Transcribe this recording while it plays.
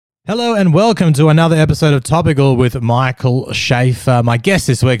Hello and welcome to another episode of Topical with Michael Schaefer. My guest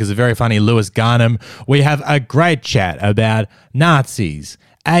this week is a very funny Lewis Garnham. We have a great chat about Nazis,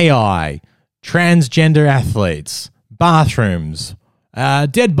 AI, transgender athletes, bathrooms,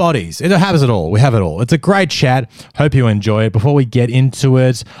 dead bodies. It has it all. We have it all. It's a great chat. Hope you enjoy it. Before we get into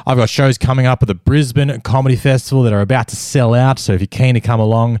it, I've got shows coming up at the Brisbane Comedy Festival that are about to sell out. So if you're keen to come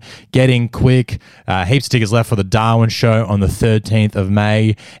along, get in quick. Heaps of tickets left for the Darwin show on the 13th of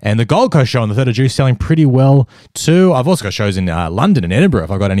May. And the Gold Coast show on the 3rd of June selling pretty well too. I've also got shows in London and Edinburgh.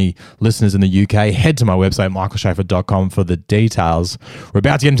 If I've got any listeners in the UK, head to my website, michaelschaefer.com, for the details. We're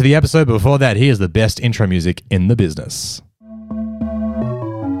about to get into the episode, but before that, here's the best intro music in the business.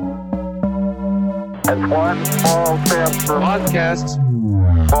 It's one small step for Podcasts,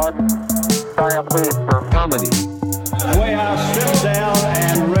 one giant leap for comedy. We are stripped down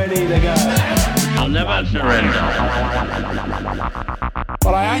and ready to go. I'll never surrender.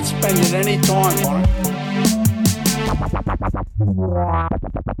 But I ain't spending any time on it.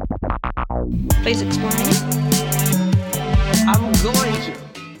 Please explain. I'm going to.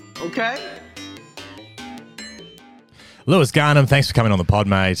 Okay? Lewis Garnham, thanks for coming on the pod,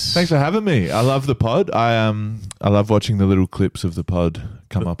 mate. Thanks for having me. I love the pod. I love watching the little clips of the pod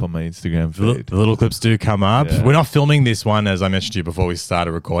come up on my Instagram feed. The little clips do come up. Yeah. We're not filming this one, as I mentioned to you before we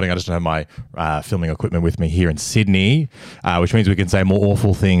started recording. I just don't have my filming equipment with me here in Sydney, which means we can say more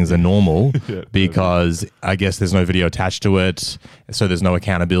awful things than normal because I guess there's no video attached to it, so there's no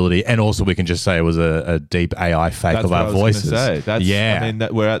accountability. And also we can just say it was a deep AI fake That's of what our I was voices. Say. That's, yeah. I mean,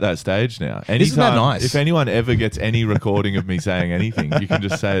 we're at that stage now. Isn't that nice? If anyone ever gets any recording of me saying anything, you can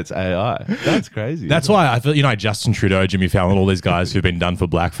just say it's AI. That's crazy. That's why I feel, Justin Trudeau, Jimmy Fallon, all these guys who've been done for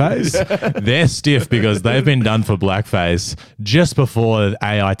blackface, they're stiff because they've been done for blackface just before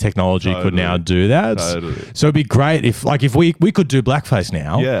AI technology could now do that. Totally. So it'd be great if we could do blackface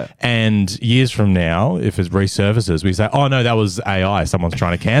now, Yeah. and years from now, if it resurfaces, we say, oh no, that was AI. Someone's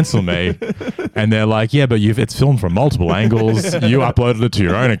trying to cancel me. And they're like, yeah, but it's filmed from multiple angles. You uploaded it to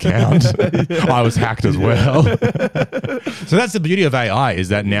your own account. I was hacked as well. So that's the beauty of AI, is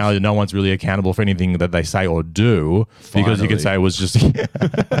that now no one's really accountable for anything that they say or do, because you can say it was just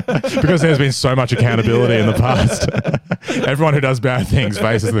because there's been so much accountability in the past. Everyone who does bad things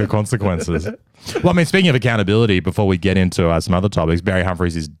faces the consequences. Well, I mean, speaking of accountability, before we get into some other topics, Barry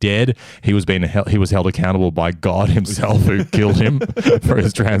Humphries is dead. He was held accountable by God himself, who killed him for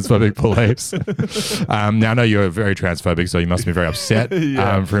his transphobic beliefs. Now, I know you're very transphobic, so you must be very upset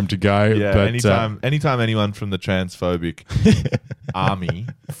for him to go. Yeah, but, anytime anyone from the transphobic army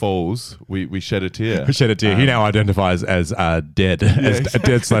falls, we shed a tear. We shed a tear. He now identifies as dead,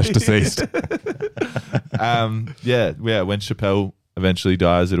 dead/deceased. When Chappelle eventually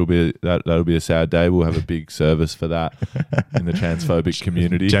dies, that'll be a sad day. We'll have a big service for that in the transphobic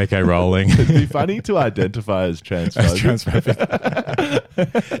community. J.K. Rowling. It'd be funny to identify as transphobic.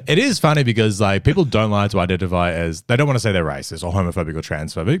 It is funny because people don't like to identify as, they don't want to say they're racist or homophobic or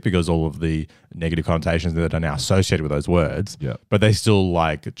transphobic because all of the negative connotations that are now associated with those words. Yeah. But they still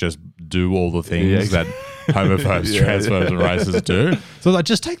just do all the things that homophobes, transphobes, and racists do. So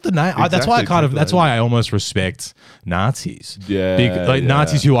just take the name. That's why that's why I almost respect Nazis.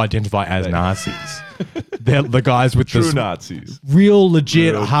 Nazis who identify as Nazis. They're the guys with True the Nazis. real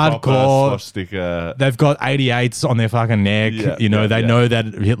legit Real hardcore proper swastika. They've got 88s on their fucking neck. They know that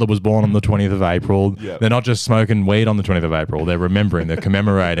Hitler was born on the 20th of April. Yeah. They're not just smoking weed on the 20th of April. They're remembering, they're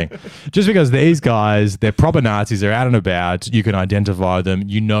commemorating. Just because these guys, they're proper Nazis, they're out and about, you can identify them,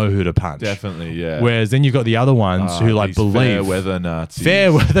 you know who to punch. Definitely, yeah. Whereas then you've got the other ones who These believe. fair weather Nazis.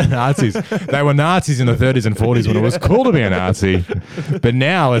 Fair weather Nazis. They were Nazis in the 30s and 40s when it was cool to be a Nazi. But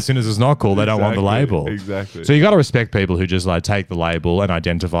now, as soon as it's not cool, they don't want the label. Exactly. So you got to respect people who just take the label and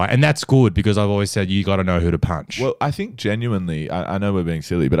identify. And that's good because I've always said you got to know who to punch. Well, I think genuinely, I know we're being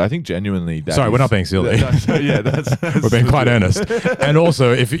silly, but I think genuinely Sorry, we're not being silly. We're being quite earnest. And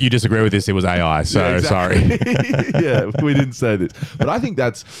also, if you disagree with this, it was AI. So sorry. Yeah, we didn't say this. But I think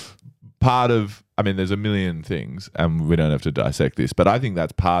that's part of, there's a million things and we don't have to dissect this, but I think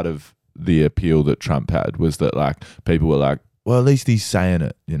that's part of the appeal that Trump had, was that people were like, well, at least he's saying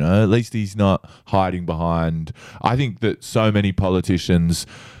it, at least he's not hiding behind. I think that so many politicians,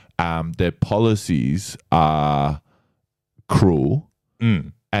 their policies are cruel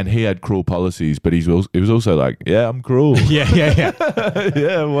and he had cruel policies, but he was also like, yeah, I'm cruel. Yeah.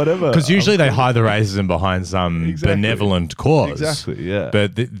 Yeah, whatever. Because usually they hide the racism behind some benevolent cause. Exactly, yeah.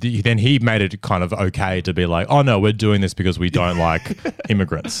 But then he made it kind of okay to be like, oh no, we're doing this because we don't like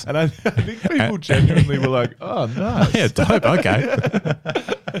immigrants. And I think people genuinely were like, oh, nice. Yeah, dope. Okay.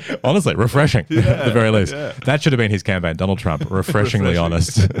 Honestly, refreshing at the very least. yeah. That should have been his campaign, Donald Trump. Refreshingly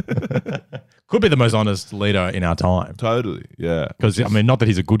honest. Could be the most honest leader in our time. Totally, yeah. Because, I mean, not that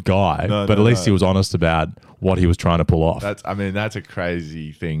he's a good guy, No, but no, at least no. he was honest about what he was trying to pull off. That's a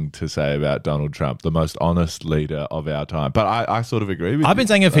crazy thing to say about Donald Trump, the most honest leader of our time. But I sort of agree with you. I've been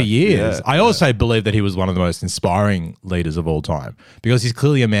saying it for years. Yeah, I also believe that he was one of the most inspiring leaders of all time because he's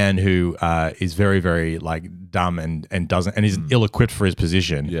clearly a man who is very, very like dumb and doesn't and is ill-equipped for his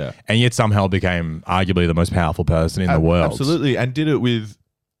position. Yeah. And yet somehow became arguably the most powerful person in the world. Absolutely, and did it with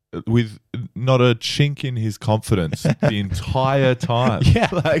not a chink in his confidence the entire time. Yeah.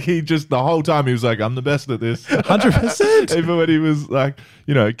 Like he just the whole time he was like, I'm the best at this. 100%. Even when he was like,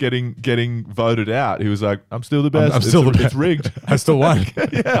 getting voted out, he was like, I'm still the best. I'm still the best. It's rigged. I still won.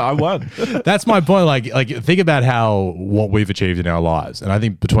 Yeah, I won. That's my point. Like think about what we've achieved in our lives. And I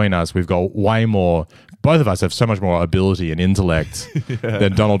think between us, we've got way more. Both of us have so much more ability and intellect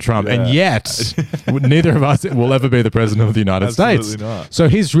than Donald Trump. And yet, neither of us will ever be the president of the United States. Absolutely not. So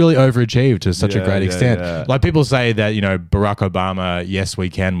he's really overachieved to such a great extent. Yeah. Like people say that, Barack Obama, yes, we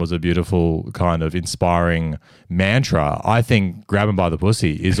can, was a beautiful kind of inspiring mantra. I think grab him by the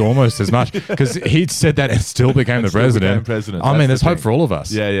pussy is almost as much because he said that and still became the president. I mean, there's hope for all of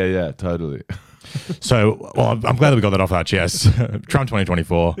us. Yeah, totally. So, well, I'm glad that we got that off our chest. Trump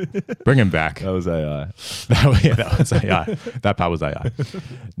 2024, bring him back. That was AI. That was AI. That part was AI.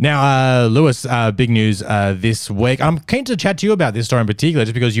 Now, Lewis, big news this week. I'm keen to chat to you about this story in particular,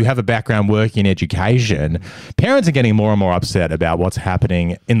 just because you have a background working in education. Parents are getting more and more upset about what's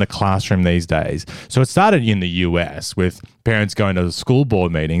happening in the classroom these days. So it started in the US with parents going to school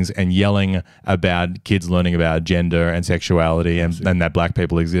board meetings and yelling about kids learning about gender and sexuality and that black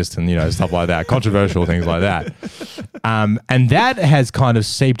people exist and, stuff like that, controversial things like that. And that has kind of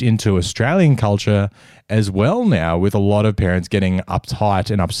seeped into Australian culture as well now, with a lot of parents getting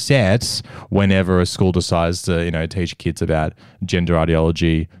uptight and upset whenever a school decides to, teach kids about gender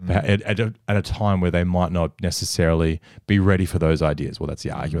ideology at a time where they might not necessarily be ready for those ideas. Well, that's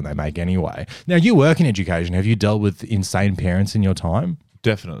the argument they make anyway. Now, you work in education. Have you dealt with insane parents in your time?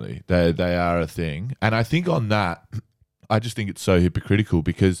 Definitely. They are a thing. And I think on that, I just think it's so hypocritical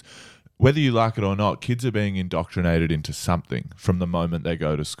because whether you like it or not, kids are being indoctrinated into something from the moment they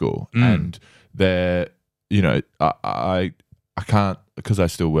go to school. And they're, I can't, because I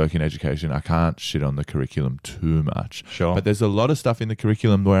still work in education, I can't shit on the curriculum too much. Sure. But there's a lot of stuff in the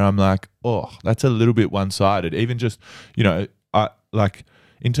curriculum where I'm like, oh, that's a little bit one-sided. Even just, like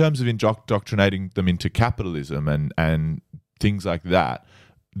in terms of indoctrinating them into capitalism and things like that,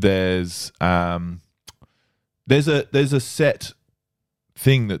 there's a set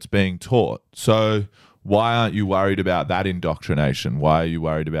thing that's being taught. So why aren't you worried about that indoctrination? Why are you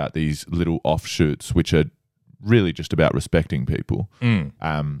worried about these little offshoots, which are really just about respecting people?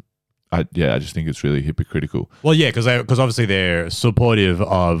 I just think it's really hypocritical. Well, yeah, because obviously they're supportive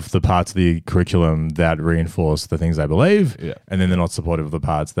of the parts of the curriculum that reinforce the things they believe, and then they're not supportive of the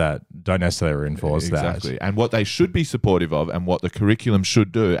parts that don't necessarily reinforce that. Exactly. And what they should be supportive of and what the curriculum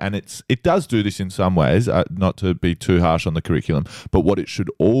should do, and it does do this in some ways, not to be too harsh on the curriculum, but what it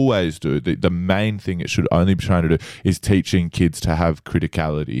should always do, the main thing it should only be trying to do is teaching kids to have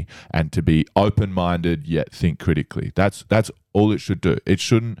criticality and to be open-minded yet think critically. That's all it should do. It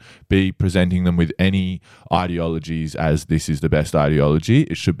shouldn't be presenting them with any ideologies as this is the best ideology.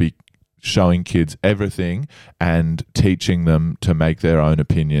 It should be showing kids everything and teaching them to make their own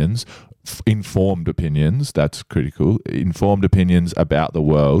opinions, informed opinions, that's critical, informed opinions about the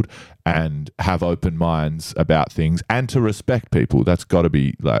world, and have open minds about things and to respect people. That's got to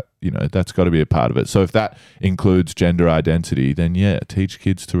be that's got to be a part of it. So if that includes gender identity, then teach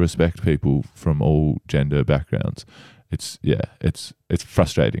kids to respect people from all gender backgrounds. It's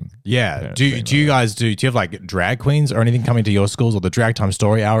frustrating. Yeah. Do you guys do you have like drag queens or anything coming to your schools, or the Drag Time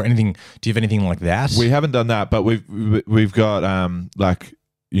Story Hour? Anything? Do you have anything like that? We haven't done that, but we've got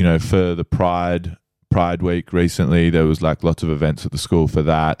for the Pride Week recently, there was like lots of events at the school for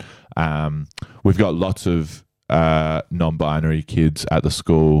that. We've got lots of non-binary kids at the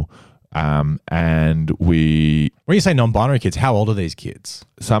school, and when you say non-binary kids, how old are these kids?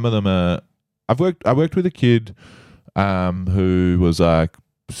 Some of them are. I worked with a kid who was like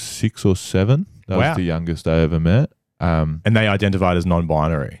 6 or 7. That was the youngest I ever met. And they identified as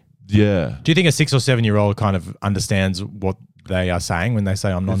non-binary. Yeah. Do you think a 6 or 7 year old kind of understands what they are saying when they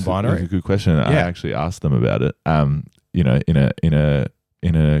say I'm That's a non-binary? good question. I Yeah. actually asked them about it.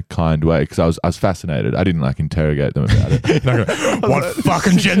 In a kind way, because I was fascinated. I didn't interrogate them about it. What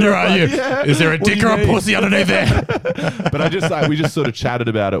fucking gender are you? Yeah. Is there a What do dick you or a mean? pussy underneath there? But we just sort of chatted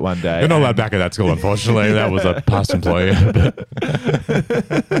about it one day. You're not allowed back at that school, unfortunately. That was a past employee.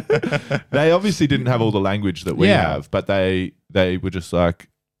 They obviously didn't have all the language that we Yeah. have, but they were just like,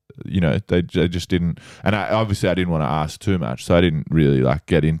 they just didn't. And I didn't want to ask too much, so I didn't really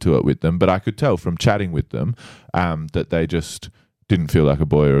get into it with them. But I could tell from chatting with them that they just didn't feel like a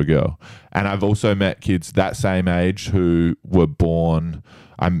boy or a girl. And I've also met kids that same age who were born.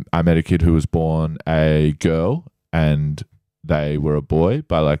 I met a kid who was born a girl and they were a boy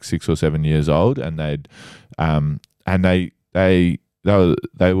by 6 or 7 years old, and that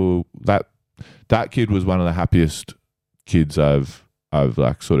kid was one of the happiest kids I've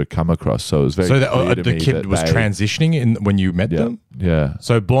sort of come across. So it was very So clear to the me kid that was they- transitioning when you met them? Yeah.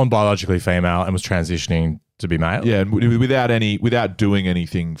 So born biologically female and was transitioning to be male? Yeah, and without doing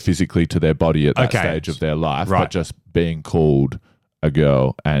anything physically to their body at that Okay. stage of their life, Right. but just being called a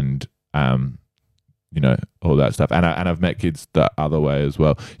girl and all that stuff. And I've met kids the other way as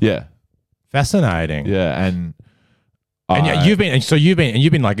well. Yeah, Fascinating. yeah, and you've been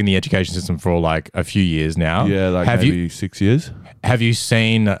in the education system for a few years now. yeah, have maybe you 6 years. have you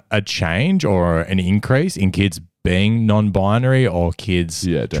seen a change or an increase in kids being non-binary or kids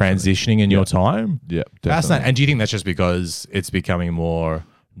Yeah, definitely. transitioning in your time? Yeah, Fascinating. definitely. And do you think that's just because it's becoming more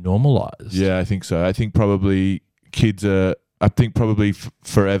normalized? Yeah, I think so. I think probably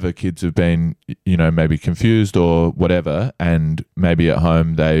forever kids have been, maybe confused or whatever. And maybe at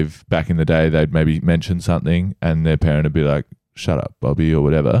home, back in the day, they'd maybe mention something and their parent would be like, shut up, Bobby, or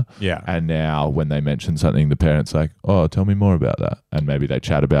whatever. Yeah. And now when they mention something, the parent's like, oh, tell me more about that. And maybe they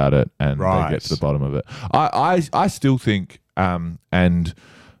chat about it and Right. they get to the bottom of it. I still think, and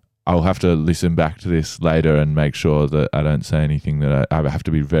I'll have to listen back to this later and make sure that I don't say anything that I have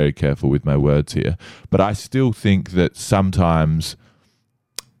to be very careful with my words here. But I still think that sometimes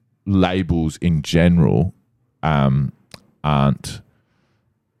labels in general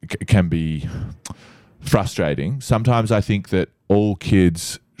can be frustrating. Sometimes I think that all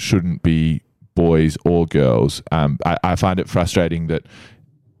kids shouldn't be boys or girls. I find it frustrating that,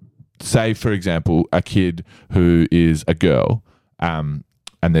 say, for example, a kid who is a girl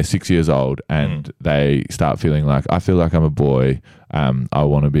and they're 6 years old and they start feeling like, I feel like I'm a boy, I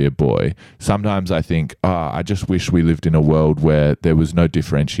want to be a boy. Sometimes I think, I just wish we lived in a world where there was no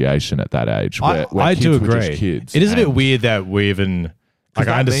differentiation at that age. Where I kids do were just agree. kids. It is a bit And- weird that we even... Because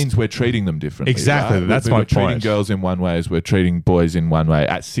I that understand. means we're treating them differently. Exactly, right? that's we're my treating point. girls in one way as we're treating boys in one way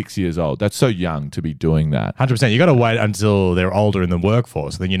at 6 years old. That's so young to be doing that. 100%. You got to wait until they're older in the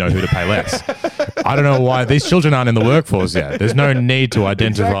workforce, then you know who to pay less. I don't know why these children aren't in the workforce yet. There's no need to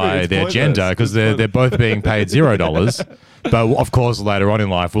identify Exactly, it's their pointless. gender because they're both being paid $0. But of course, later on in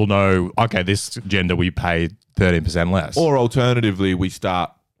life, we'll know, okay, this gender we pay 13% less. Or alternatively, we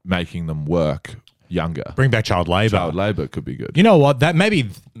start making them work younger. Bring back child labor. Child labor could be good. You know what? That maybe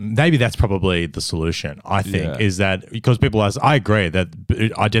that's probably the solution. I think Yeah. is that because people, I agree that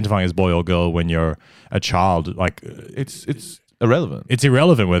identifying as boy or girl when you're a child, It's irrelevant. it's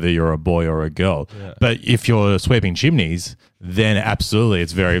irrelevant whether you're a boy or a girl. But if you're sweeping chimneys, then absolutely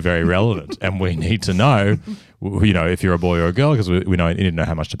it's very, very relevant, and we need to know, if you're a boy or a girl because we know you didn't know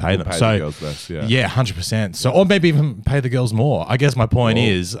how much to pay them. Pay So the girls less, yeah. yeah, 100%. So, or maybe even pay the girls more. I guess my point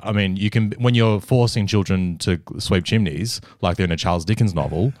is, I mean, you can, when you're forcing children to sweep chimneys, like they're in a Charles Dickens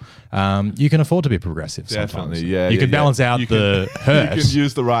novel, you can afford to be progressive. Definitely, sometimes. yeah. You can balance out You the can, hurt. You can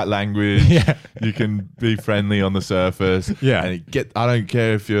use the right language. Yeah. You can be friendly on the surface. Yeah. And I don't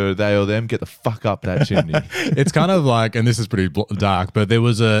care if you're they or them, get the fuck up that chimney. It's kind of like, and this is pretty dark, but there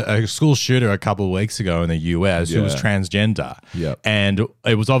was a school shooter a couple of weeks ago in the US who was Yeah. transgender. Yep. And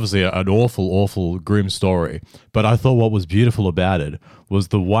it was obviously an awful, awful, grim story. But I thought what was beautiful about it was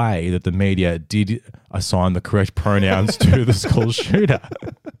the way that the media did assign the correct pronouns to the school shooter.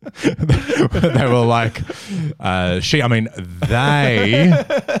 They were like, they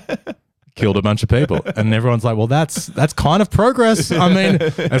killed a bunch of people, and everyone's like, well, that's kind of progress. I mean,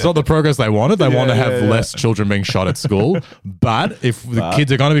 it's not the progress they wanted. They want to have less children being shot at school, but if the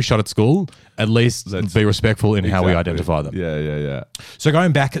kids are going to be shot at school, at least be respectful in how we Exactly. identify them. Yeah. So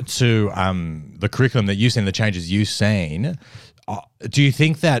going back to the curriculum that you've seen, the changes you've seen, do you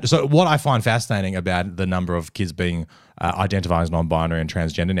think that, so what I find fascinating about the number of kids being identified as non-binary and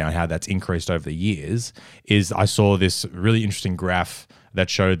transgender now, and how that's increased over the years, is I saw this really interesting graph that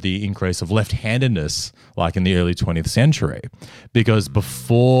showed the increase of left-handedness like in the early 20th century, because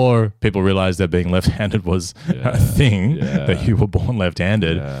before people realized that being left-handed was a thing, that you were born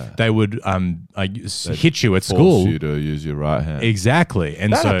left-handed, they would hit you at school. Force you to use your right hand. Exactly.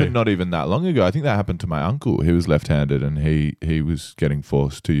 And That so happened not even that long ago. I think that happened to my uncle. He was left-handed and he was getting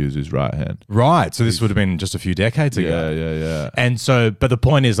forced to use his right hand. right, so this would have been just a few decades ago. Yeah. And so, but the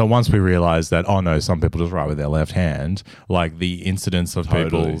point is that once we realize that, oh no, some people just write with their left hand, like the incidence of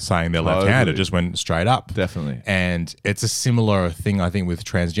people saying they're left-handed just went straight up. Definitely. And it's a similar thing, I think, with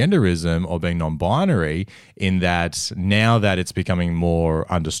transgenderism or being non-binary, in that now that it's becoming more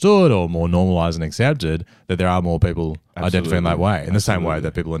understood or more normalized and accepted, that there are more people identifying that way, in the same way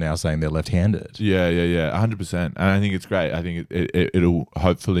that people are now saying they're left-handed. Yeah, 100%. And I think it's great. I think it'll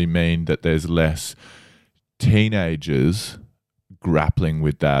hopefully mean that there's less teenagers grappling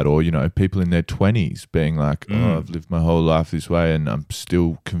with that, or, you know, people in their 20s being like, oh, I've lived my whole life this way and I'm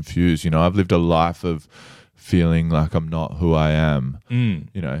still confused. You know, I've lived a life of feeling like I'm not who I am.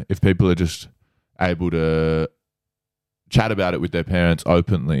 You know, if people are just able to chat about it with their parents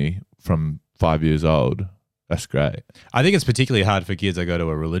openly from 5 years old, that's great. I think it's particularly hard for kids that go to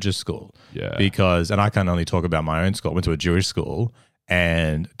a religious school. Yeah. Because, and I can only talk about my own school. I went to a Jewish school,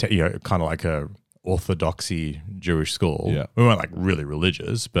 and, you know, kind of like a orthodoxy Jewish school. Yeah. We weren't like really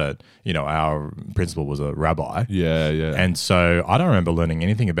religious, but, you know, our principal was a rabbi. Yeah. And so I don't remember learning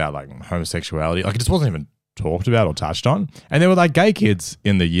anything about like homosexuality. Like it just wasn't even talked about or touched on. And there were like gay kids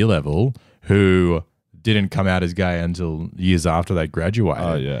in the year level who didn't come out as gay until years after they graduated.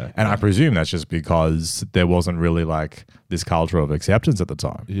 Oh, yeah. And I presume that's just because there wasn't really like this culture of acceptance at the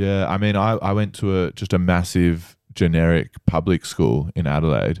time. Yeah. I mean, I went to just a massive generic public school in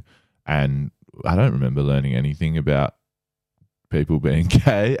Adelaide, and I don't remember learning anything about people being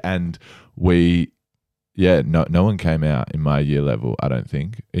gay. And no one came out in my year level, I don't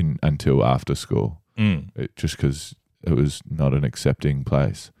think, until after school. Just because it was not an accepting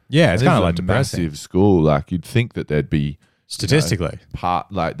place. Yeah, it's And kind of this like is a depressing. massive school. Like you'd think that there'd be Statistically.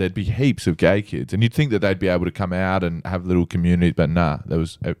 there'd be heaps of gay kids, and you'd think that they'd be able to come out and have little communities, but nah,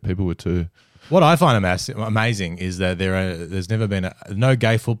 people were too. What I find amazing is that there's never been no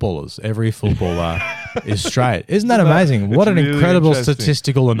gay footballers. Every footballer is straight. Isn't that amazing? What an really incredible interesting.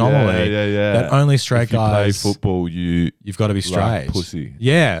 statistical anomaly that only straight If you guys play football, you've got to be straight. pussy.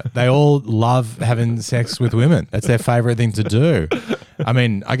 Yeah, they all love having sex with women. That's their favorite thing to do. I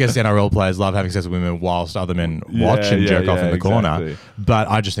mean, I guess NRL players love having sex with women whilst other men watch and jerk off in the corner. Exactly. But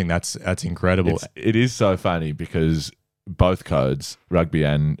I just think that's incredible. It is so funny because both codes, rugby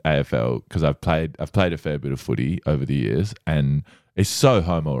and AFL, because I've played a fair bit of footy over the years, and it's so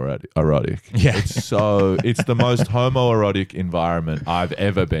homoerotic. Yeah. It's the most homoerotic environment I've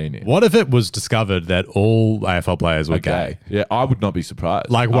ever been in. What if it was discovered that all AFL players were gay? Yeah, I would not be surprised.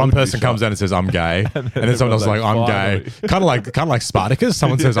 Like I one would be person comes shocked. down and says, I'm gay. and then someone else is like, I'm gay. Kind of like Spartacus.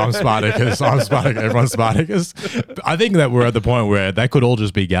 Someone says, I'm Spartacus. I'm Spartacus. Everyone's Spartacus. I think that we're at the point where they could all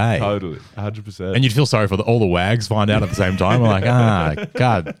just be gay. Totally, 100%. And you'd feel sorry for all the wags find out at the same time. We're like,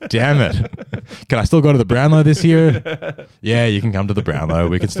 God damn it. Can I still go to the Brownlow this year? Yeah, you can come to the Brownlow.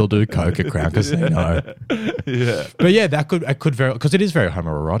 We can still do coke at Crown Casino. Yeah. But yeah, it could very, because it is very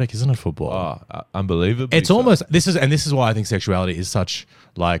homoerotic, isn't it, football? Oh, unbelievable. It's almost, this is why I think sexuality is such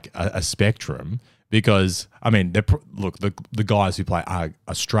like a spectrum, because I mean, look, the guys who play are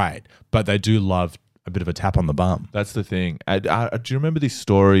straight, but they do love a bit of a tap on the bum. That's the thing. Do you remember this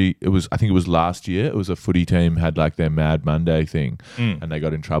story? I think it was last year. It was a footy team had like their Mad Monday thing, and they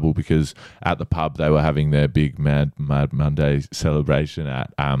got in trouble because at the pub they were having their big Mad Monday celebration.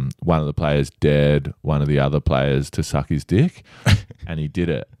 At one of the players dared one of the other players to suck his dick, and he did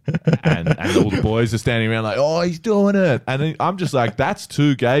it. And all the boys are standing around like, oh, he's doing it. And then I'm just like, that's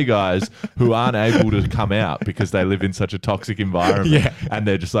two gay guys who aren't able to come out because they live in such a toxic environment. Yeah. And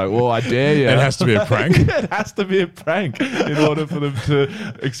they're just like, well, I dare you. It has to be a prank. It has to be a prank in order for them to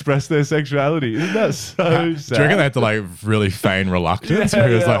express their sexuality. Isn't that so sad? Do you reckon they have to like really feign reluctance? Yeah,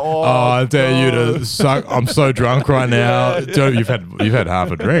 Where it's yeah. like, Oh, I dare you no. to suck. I'm so drunk right now. Dude, you've had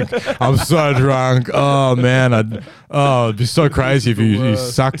half a drink. I'm so drunk. Oh man, it'd be so crazy if you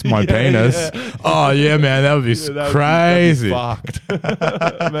sucked my penis. yeah. Oh yeah, man, that would be crazy. That'd be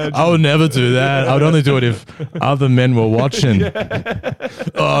fucked. I would never do that. I would only do it if other men were watching.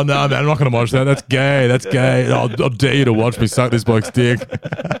 Oh no, man, I'm not going to watch that. That's gay. That's gay. I'll dare you to watch me suck this bloke's dick.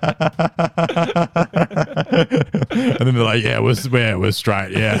 And then they're like, yeah, we're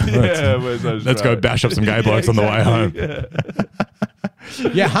straight. Yeah, let's go bash up some gay blokes on the way home. Yeah.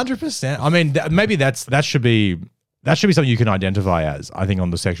 Yeah, 100%. I mean, maybe that should be that should be something you can identify as, I think,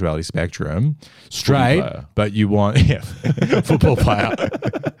 on the sexuality spectrum. Straight, player. but you want, football player.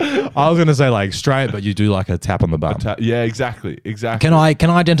 I was going to say like straight, but you do like a tap on the bum. Yeah, exactly. Can I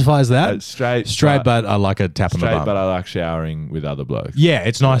identify as that? Straight, but I like a tap on the bum. but I like showering with other blokes. Yeah,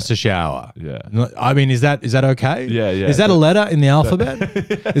 it's nice to shower. Yeah. I mean, is that okay? Yeah. Is that a letter in the alphabet?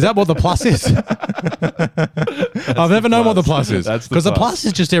 Is that what the plus is? I've never known what the plus is. That's the because the plus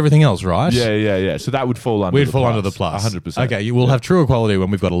is just everything else, right? Yeah. So that would fall under. We'd the fall plus. under the plus. 100%. Okay, you will have true equality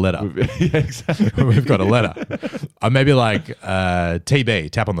when we've got a letter. Yeah, exactly. We've got a letter. Maybe like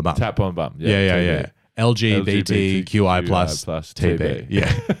TB, tap on the bum. Tap on bum. Yeah. LGBTQI plus TB.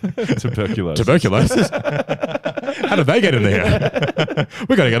 Yeah. Tuberculosis. How did they get in there?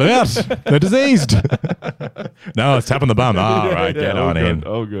 We got to get them out. They're diseased. No, it's tap on the bum. All right, get on in.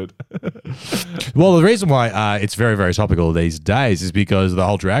 Oh, good. Well, the reason why it's very, very topical these days is because the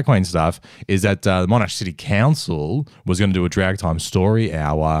whole drag queen stuff is that the Monash City Council was going to do a drag time story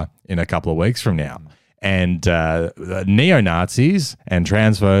hour in a couple of weeks from now. And neo-Nazis and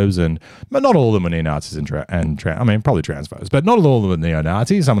transphobes, but not all of them are neo-Nazis I mean, probably transphobes, but not all of them are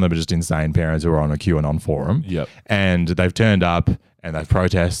neo-Nazis. Some of them are just insane parents who are on a QAnon forum. Yep. And they've turned up and they've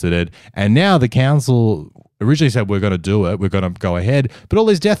protested it. And now the council originally said, we're going to do it, we're going to go ahead. But all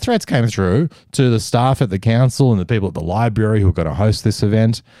these death threats came through to the staff at the council and the people at the library who are going to host this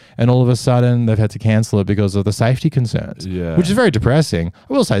event. And all of a sudden, they've had to cancel it because of the safety concerns, which is very depressing.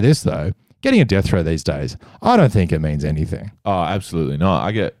 I will say this, though. Getting a death threat these days, I don't think it means anything. Oh, absolutely not.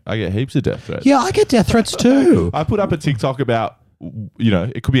 I get heaps of death threats. Yeah, I get death threats too. I put up a TikTok about,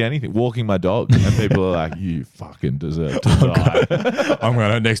 it could be anything, walking my dog, and people are like, you fucking deserve to die. I'm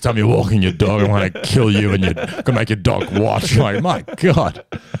going to, next time you're walking your dog, I'm going to kill you and you're going to make your dog watch. Like, my God.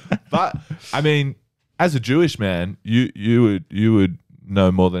 But, I mean, as a Jewish man, you would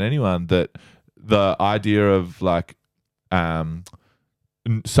know more than anyone that the idea of like,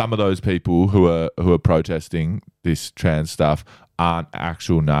 some of those people who are protesting this trans stuff aren't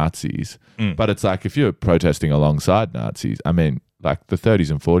actual Nazis. But it's like, if you're protesting alongside Nazis, I mean, like the 30s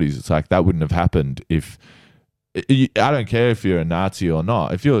and 40s, it's like that wouldn't have happened if... I don't care if you're a Nazi or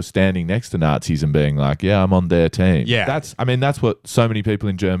not. If you're standing next to Nazis and being like, yeah, I'm on their team. Yeah. That's what so many people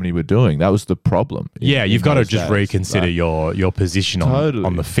in Germany were doing. That was the problem. You've got to just reconsider your position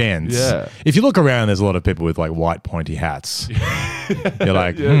on the fence. Yeah. If you look around, there's a lot of people with like white pointy hats. You're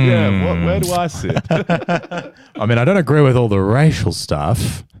like, where do I sit? I mean, I don't agree with all the racial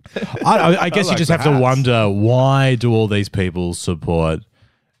stuff. I guess you just have to wonder, why do all these people support...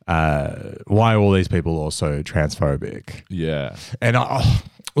 why are all these people also transphobic? Yeah. And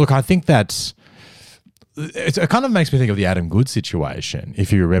look, I think that it kind of makes me think of the Adam Goodes situation.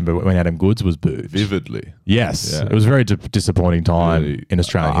 If you remember when Adam Goodes was booed. Vividly. Yes. Yeah. It was a very disappointing time Really, in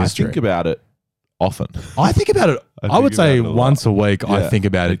Australian history. I think about it often. I think about it, I would say once a week, I Yeah, think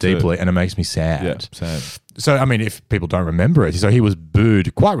about it me too. deeply and it makes me sad. Yeah, same. So, I mean, if people don't remember it, so he was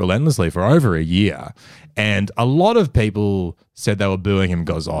booed quite relentlessly for over a year. And a lot of people said they were booing him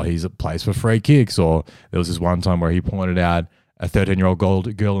because, he's a place for free kicks. Or there was this one time where he pointed out a 13-year-old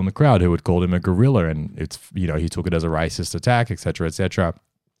girl in the crowd who had called him a gorilla. And he took it as a racist attack, et cetera, et cetera.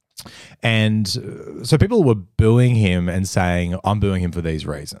 And so people were booing him and saying, I'm booing him for these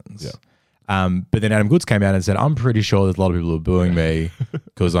reasons. Yeah. But then Adam Goodes came out and said, I'm pretty sure there's a lot of people who are booing me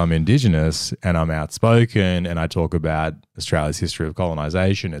because I'm Indigenous and I'm outspoken and I talk about Australia's history of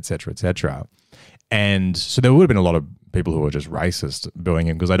colonisation, et cetera, et cetera. And so there would have been a lot of people who were just racist booing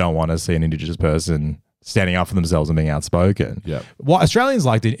him because they don't want to see an Indigenous person standing up for themselves and being outspoken. Yeah. Well, Australians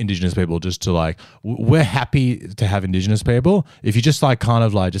like the Indigenous people just to like, we're happy to have Indigenous people. If you just like kind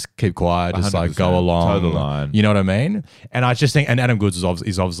of like just keep quiet, just like go 100%, along. toe the line. You know what I mean? And I just think, and Adam Goodes is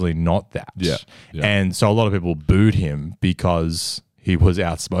obviously not that. Yeah. And so a lot of people booed him because he was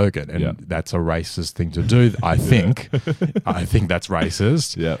outspoken, and that's a racist thing to do, I think. I think that's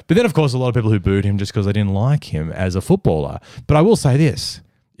racist. Yeah. But then, of course, a lot of people who booed him just because they didn't like him as a footballer. But I will say this.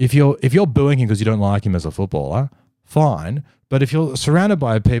 If you're booing him because you don't like him as a footballer, fine. But if you're surrounded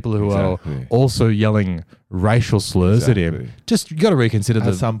by people who are also yelling racial slurs at him, just you got to reconsider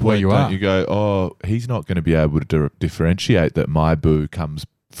At some point, where you are. You go, he's not going to be able to differentiate that my boo comes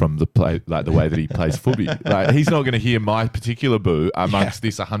from the play, like the way that he plays footy. Like, he's not going to hear my particular boo amongst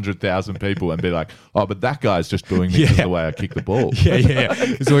this 100,000 people and be like, but that guy's just booing me because of the way I kick the ball. Yeah.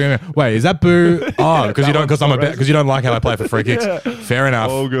 So wait, is that boo? Oh, because you don't like how I play for free kicks. Fair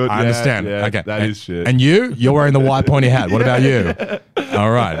enough. All good. I understand. Yeah, okay, that is shit. And you're wearing the white pointy hat. What about you?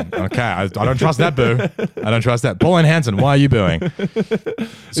 All right. Okay. I don't trust that boo. I don't trust that. Pauline Hanson, why are you booing?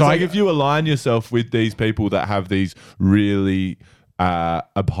 So if you align yourself with these people that have these really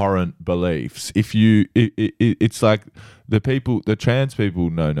abhorrent beliefs. If you, it's like the trans people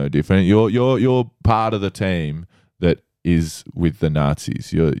know no different. You're part of the team that is with the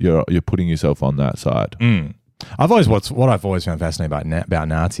Nazis. You're putting yourself on that side. I've always what I've always found fascinating about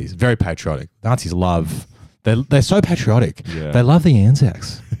Nazis. Very patriotic. Nazis love. They're so patriotic. Yeah. They love the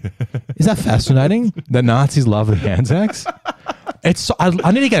Anzacs. Is that fascinating? The Nazis love the Anzacs.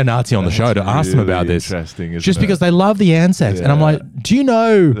 I need to get a Nazi on the show to ask them about this. Interesting, isn't just it? because they love the Anzacs, and I'm Yeah. like, do you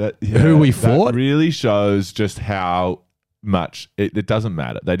know who we fought? That really shows just how much it doesn't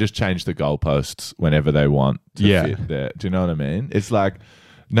matter. They just change the goalposts whenever they want to fit there. Do you know what I mean? It's like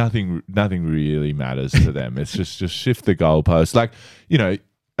nothing really matters to them. It's just shift the goalposts. Like, you know,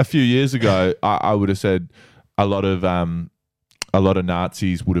 a few years ago, I would have said a lot of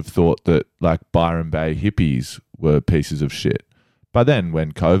Nazis would have thought that like Byron Bay hippies were pieces of shit. But then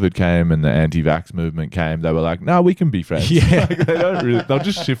when COVID came and the anti-vax movement came, they were like, no, we can be friends. Yeah. Like, they'll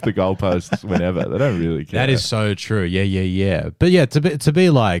just shift the goalposts whenever. They don't really care. That is so true. Yeah. But yeah, to be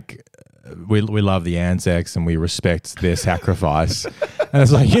like, we love the Anzacs and we respect their sacrifice. And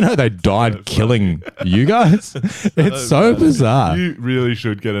it's like, you know, they died killing you guys. It's so bizarre. You really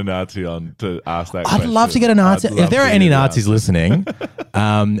should get a Nazi on to ask that I'd question. love to get a Nazi. I'd If love there are to any hear Nazis that. listening,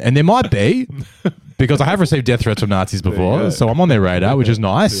 and there might be, because I have received death threats from Nazis you before, go. so I'm on their radar, which is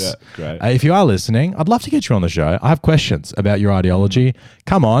nice. Yeah, great. If you are listening, I'd love to get you on the show. I have questions about your ideology.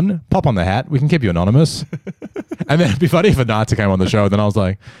 Come on, pop on the hat. We can keep you anonymous. And then it'd be funny if a Nazi came on the show, and then I was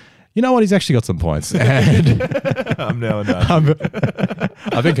like, you know what? He's actually got some points. And I'm now a Nazi.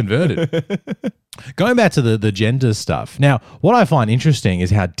 I've been converted. Going back to the gender stuff. Now, what I find interesting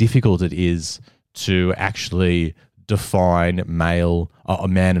is how difficult it is to actually define a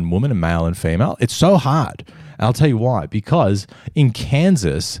man and woman, and male and female. It's so hard. And I'll tell you why. Because in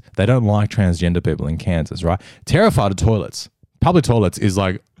Kansas, they don't like transgender people in Kansas, right? Terrified of toilets. Public toilets is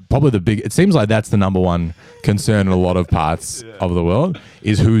like probably it seems like that's the number one concern in a lot of parts of the world,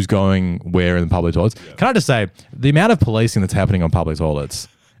 is who's going where in the public toilets. Can I just say, the amount of policing that's happening on public toilets,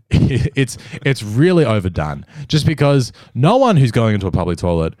 it's really overdone. Just because no one who's going into a public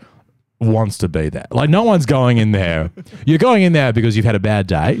toilet wants to be there. Like, no one's going in there. You're going in there because you've had a bad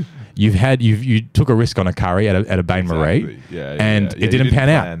day. You took a risk on a curry at a Bain Marie, and it didn't pan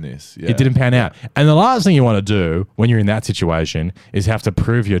out. It didn't pan out. And the last thing you want to do when you're in that situation is have to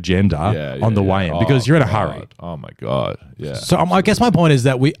prove your gender on the way in, because you're in a hurry. Oh my God. Yeah. So I guess my point is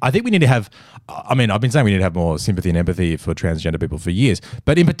that I think we need to have, I mean, I've been saying we need to have more sympathy and empathy for transgender people for years,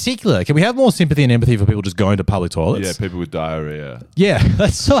 but in particular, can we have more sympathy and empathy for people just going to public toilets? Yeah, people with diarrhea. Yeah,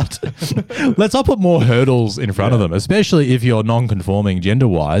 let's not put more hurdles in front of them, especially if you're non-conforming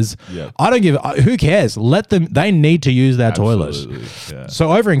gender-wise. Yeah. I don't who cares? Let them, they need to use that toilet. Yeah.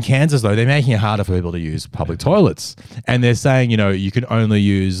 So over in Kansas, though, they're making it harder for people to use public toilets. And they're saying, you know, you can only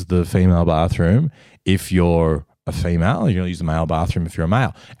use the female bathroom if you're a female. You don't use the male bathroom if you're a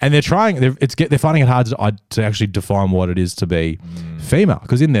male. And they're finding it hard to actually define what it is to be female,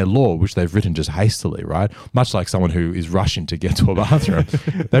 because in their law, which they've written just hastily, right, much like someone who is rushing to get to a bathroom,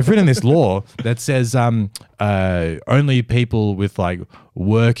 they've written this law that says only people with like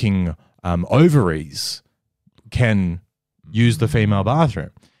working ovaries can use the female bathroom.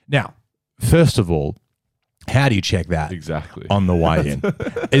 Now, first of all, how do you check that Exactly. on the way in?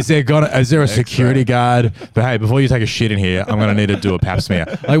 Is there a security guard? But hey, before you take a shit in here, I'm going to need to do a pap smear.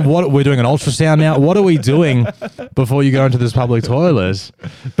 Like, what, we're doing an ultrasound now? What are we doing before you go into this public toilet?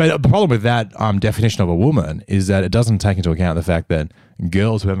 But the problem with that definition of a woman is that it doesn't take into account the fact that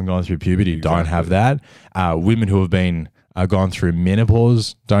girls who haven't gone through puberty don't have that. Women who have been gone through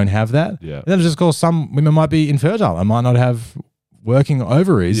menopause don't have that. Yeah. And that's just because some women might be infertile and might not have working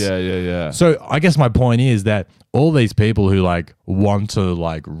ovaries. Yeah. So I guess my point is that all these people who like want to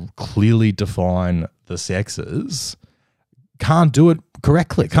like clearly define the sexes can't do it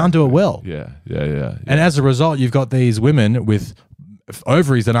correctly, can't do it well. Yeah. And as a result, you've got these women with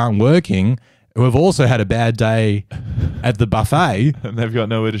ovaries that aren't working who have also had a bad day at the buffet. And they've got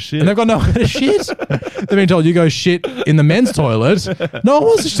nowhere to shit. And they've got nowhere to shit. They've been told, you go shit in the men's toilet. No one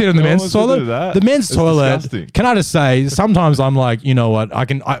wants to shit in the men's wants to toilet. do that. The men's It's toilet, disgusting. can I just say, sometimes I'm like, you know what,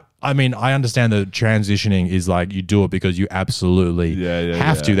 I mean, I understand that transitioning is like you do it because you absolutely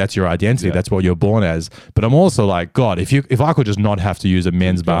have to. That's your identity. Yeah. That's what you're born as. But I'm also like, God, if I could just not have to use a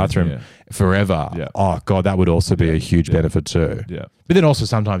men's bathroom forever, oh God, that would also be a huge benefit too. Yeah. But then also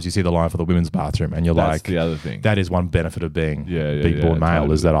sometimes you see the line for the women's bathroom, and you're That's like, the other thing. that is one benefit of being born male,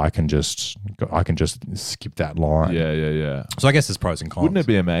 totally. is that I can just skip that line. Yeah. So I guess there's pros and cons. Wouldn't it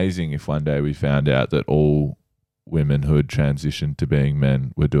be amazing if one day we found out that all women who had transitioned to being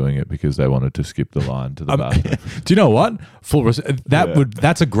men were doing it because they wanted to skip the line to the bathroom. Do you know what?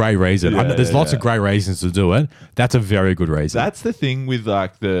 That's a great reason. Yeah, There's lots yeah. of great reasons to do it. That's a very good reason. That's the thing with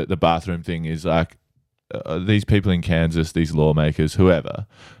like the bathroom thing is like these people in Kansas, these lawmakers, whoever,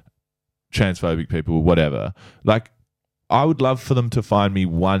 transphobic people, whatever. Like, I would love for them to find me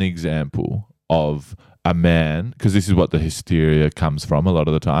one example of a man, because this is what the hysteria comes from a lot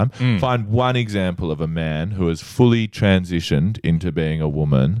of the time. Find one example of a man who has fully transitioned into being a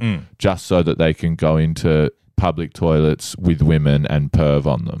woman just so that they can go into public toilets with women and perv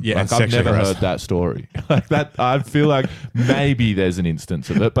on them. Yeah, like, and I've sexually never harass heard that story. Like that, I feel like maybe there's an instance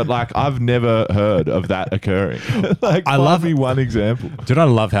of it, but like I've never heard of that occurring. Like, I find love me one example. Do you know, I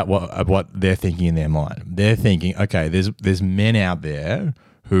love what they're thinking in their mind. They're thinking, okay, there's men out there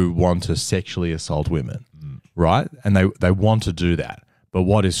who want to sexually assault women, right? And they want to do that. But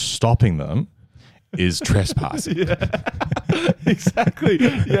what is stopping them is trespassing. Exactly.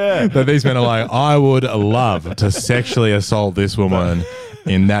 Yeah. But these men are like, I would love to sexually assault this woman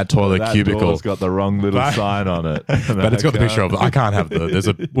in that toilet That cubicle. door's got the wrong little sign on it. But it's got the picture of, I can't have there's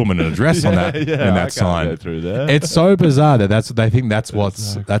a woman in a dress on that, in I that can't sign. go through there. It's so bizarre that they think that's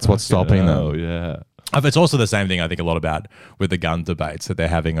what's stopping them. Oh, yeah. It's also the same thing I think a lot about with the gun debates that they're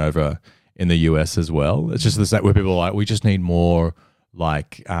having over in the US as well. It's just the same where people are like, we just need more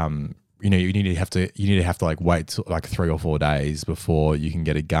like, you need to have to like wait like 3 or 4 days before you can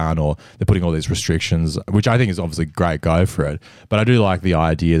get a gun, or they're putting all these restrictions, which I think is obviously great, go for it. But I do like the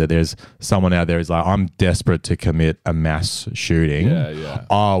idea that there's someone out there who's like, I'm desperate to commit a mass shooting. Yeah.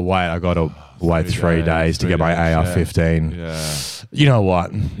 Oh wait, I got to wait 3 days to get my AR-15. Yeah. You know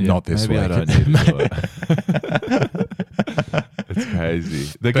what? Not this Maybe week. I don't need to do it. It's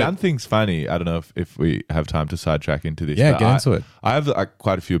crazy. The gun thing's funny. I don't know if we have time to sidetrack into this. Yeah, but get into it. I have like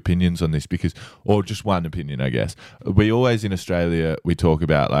quite a few opinions on this or just one opinion, I guess. We always in Australia, we talk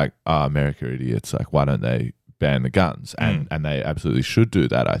about like, oh, America idiots. Like, why don't they ban the guns? And they absolutely should do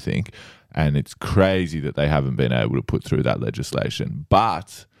that, I think. And it's crazy that they haven't been able to put through that legislation.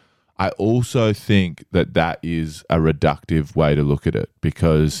 But I also think that is a reductive way to look at it,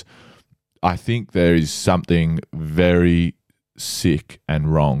 because I think there is something very sick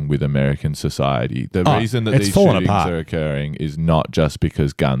and wrong with American society. The reason that these shootings are occurring is not just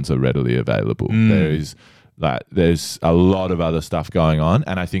because guns are readily available. There's a lot of other stuff going on,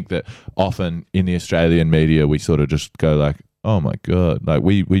 and I think that often in the Australian media we sort of just go like, oh my God, like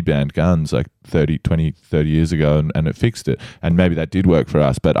we banned guns like 30 years ago and it fixed it. And maybe that did work for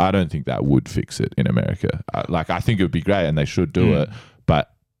us, but I don't think that would fix it in America. I think it would be great and they should do it,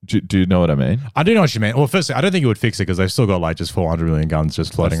 but do you know what I mean? I do know what you mean. Well, firstly, I don't think it would fix it because they've still got like just 400 million guns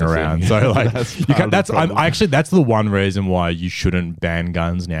just floating around. So like, that's the one reason why you shouldn't ban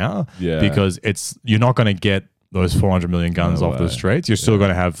guns now. Yeah. Because you're not going to get those 400 million guns off the streets. You're still going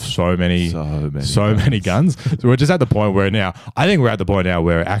to have so many guns. So we're just at the point where now, I think we're at the point now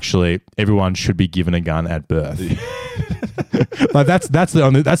where actually everyone should be given a gun at birth. Like that's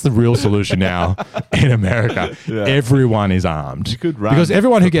the real solution now in America. Yeah. Everyone is armed. You could run because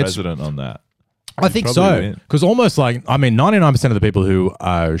everyone who for gets president on that. I think so. Because almost like, 99% of the people who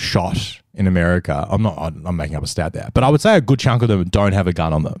are shot in America, I'm making up a stat there, but I would say a good chunk of them don't have a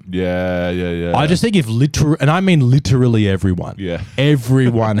gun on them. Yeah. I just think and I mean literally everyone. Yeah.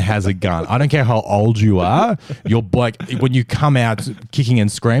 Everyone has a gun. I don't care how old you are. You're like, when you come out kicking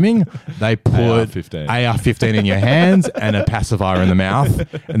and screaming, they put AR-15 in your hands and a pacifier in the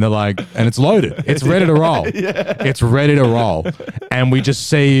mouth, and they're like, and it's loaded. It's ready to roll. It's ready to roll. And we just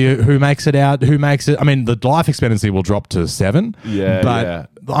see who makes it out, the life expectancy will drop to 7. Yeah. But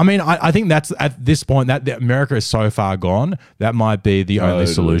I think that's at this point that America is so far gone. That might be the only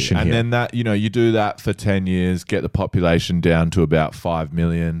solution and here. then that, you do that for 10 years, get the population down to about 5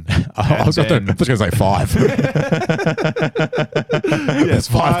 million. I was going to say 5. There's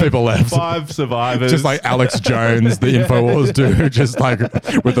 5 people left. 5 survivors. Just like Alex Jones, the InfoWars dude, just like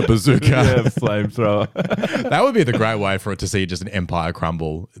with a bazooka. Yeah, flamethrower. That would be the great way for it to see just an empire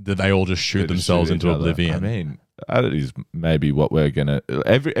crumble, that they all just shoot themselves into oblivion. That is maybe what we're gonna.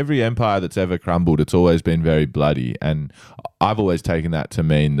 Every empire that's ever crumbled, it's always been very bloody, and I've always taken that to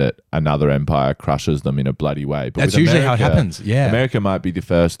mean that another empire crushes them in a bloody way. But that's usually how it happens. Yeah, America might be the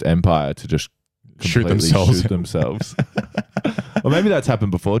first empire to just shoot themselves. Or maybe that's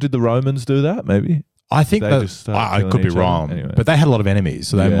happened before. Did the Romans do that? Maybe. I think that I could be wrong, anyway. But they had a lot of enemies,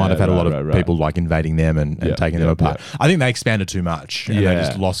 so they might have had a lot of people like invading them and taking them apart. Yeah. I think they expanded too much and they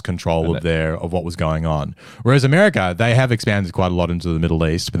just lost control of what was going on. Whereas America, they have expanded quite a lot into the Middle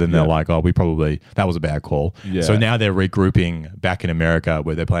East, but then they're like, oh, that was a bad call. Yeah. So now they're regrouping back in America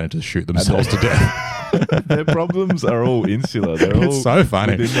where they're planning to shoot themselves to death. Their problems are all insular. They're all It's so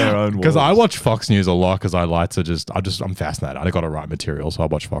funny within their own because I walls. watch Fox News a lot because I like to I'm fascinated. I got to write material, so I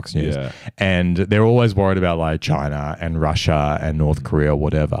watch Fox News, Yeah. and they're always worried about like China and Russia and North Korea,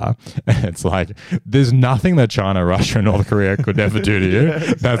 whatever. It's like there's nothing that China, Russia, and North Korea could ever do to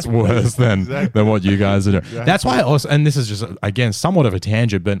you that's worse than what you guys are doing. That's why I also, and this is just again somewhat of a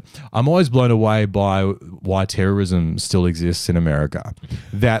tangent, but I'm always blown away by why terrorism still exists in America.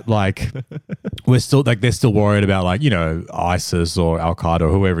 That like we're still like they're still worried about like, you know, ISIS or Al Qaeda or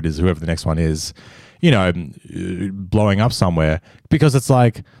whoever it is, whoever the next one is, you know, blowing up somewhere, because it's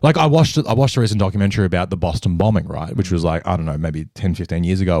like I watched a recent documentary about the Boston bombing, right, which was like, I don't know, maybe 10, 15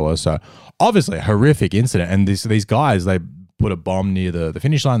 years ago or so. Obviously a horrific incident, and these guys, they put a bomb near the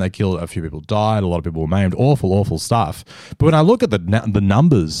finish line. They killed a few people, died, a lot of people were maimed. Awful stuff. But when I look at the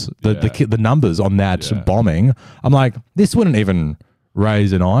numbers, the numbers on that bombing, I'm like, this wouldn't even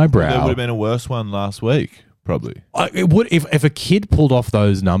raise an eyebrow. There would have been a worse one last week, probably. It would if a kid pulled off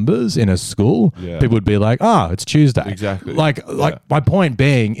those numbers in a school, people would be like, it's Tuesday. Exactly. Like my point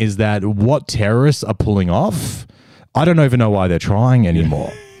being is that what terrorists are pulling off, I don't even know why they're trying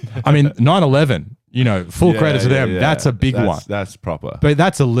anymore. I mean, 9/11. You know, full credit to them. That's a big one. That's proper. But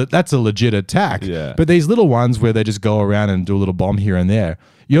that's a legit attack. Yeah. But these little ones where they just go around and do a little bomb here and there,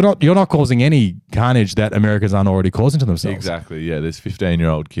 you're not causing any carnage that Americans aren't already causing to themselves. Exactly. Yeah. There's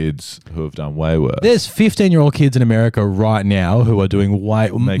 15-year-old kids who have done way worse. There's 15-year-old kids in America right now who are doing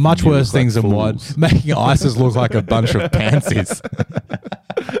much you worse look like things than fools. making ISIS look like a bunch of pansies.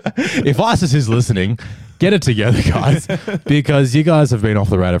 If ISIS is listening, get it together, guys, because you guys have been off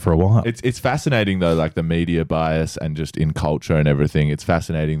the radar for a while. It's fascinating though, like the media bias and just in culture and everything. It's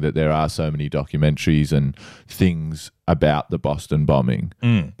fascinating that there are so many documentaries and things about the Boston bombing.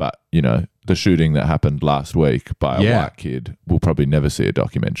 But, you know, the shooting that happened last week by a white kid, we'll probably never see a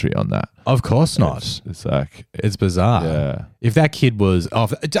documentary on that. Of course not. It's like, It's bizarre. Yeah. If that kid was,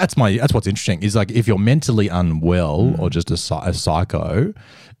 that's what's interesting is like if you're mentally unwell or just a psycho,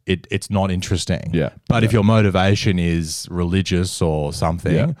 it's not interesting. Yeah. But if your motivation is religious or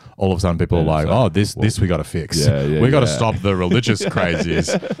something, all of a sudden people are like, so- this we got to fix. Yeah, we got to yeah. stop the religious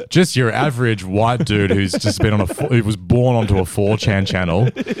crazies. Just your average white dude who's just been who was born onto a 4chan channel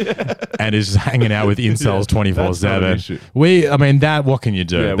and is just hanging out with incels 24/7. issue. What can you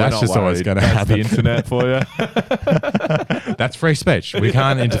do? Yeah, we're That's not just always worried. going to That's happen. the internet for you. That's free speech. We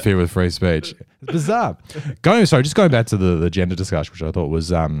can't interfere with free speech. It's bizarre. Just going back to the gender discussion, which I thought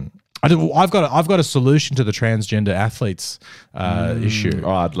was I've got a solution to the transgender athletes issue.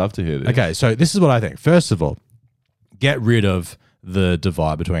 Oh, I'd love to hear this. Okay, so this is what I think. First of all, get rid of the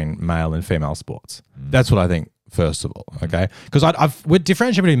divide between male and female sports. That's what I think. First of all, okay, because we're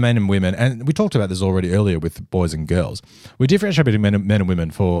differentiating between men and women, and we talked about this already earlier with boys and girls. We differentiate between men and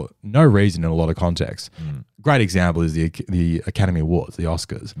women for no reason in a lot of contexts. Great example is the Academy Awards, the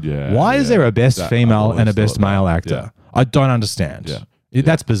Oscars. Yeah, Why is there a best I've female always and a best thought that. male actor? I don't understand.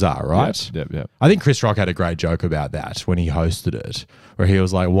 That's bizarre, right? Yep. I think Chris Rock had a great joke about that when he hosted it, where he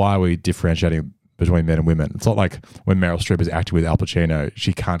was like, why are we differentiating between men and women? It's not like when Meryl Streep is acting with Al Pacino,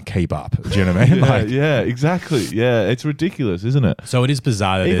 she can't keep up. Do you know what I mean? Yeah, exactly. Yeah, it's ridiculous, isn't it? So it is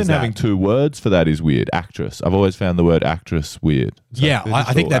bizarre that Even there's having that. two words for that is weird. Actress. I've always found the word actress weird. It's like, they're I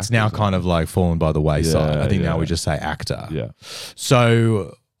just think all that's now actors, kind of like fallen by the wayside. Yeah, I think now yeah. we just say actor. Yeah.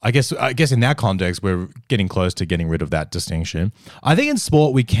 So I guess in that context, we're getting close to getting rid of that distinction. I think in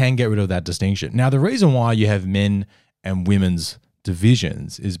sport, we can get rid of that distinction. Now, the reason why you have men and women's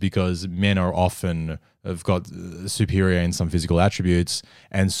divisions is because men are often have got superior in some physical attributes,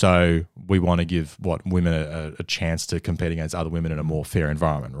 and so we want to give women a chance to compete against other women in a more fair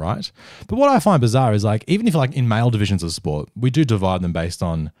environment, right? But what I find bizarre is like even if like in male divisions of sport, we do divide them based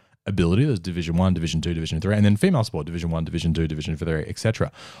on ability. There's Division 1, Division 2, Division 3, and then female sport, Division 1, Division 2, Division 3,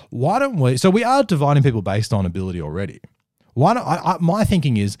 etc. Why don't we? So we are dividing people based on ability already. Why don't my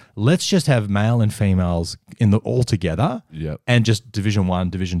thinking is let's just have male and females all together, and just Division 1,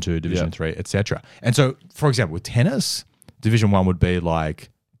 Division 2, Division 3, etc. And so, for example, with tennis, Division 1 would be like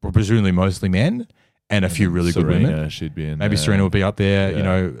presumably mostly men and a few really good women. She'd be in Maybe there. Serena would be up there. You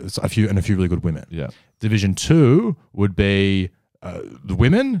know, a few really good women. Yeah. Division 2 would be the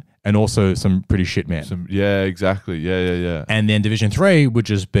women and also some pretty shit men. Yeah, exactly. Yeah. And then Division 3 would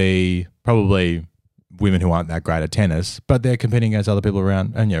just be probably women who aren't that great at tennis, but they're competing against other people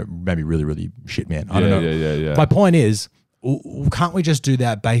around, and maybe really, really shit men. I don't know. Yeah. My point is, can't we just do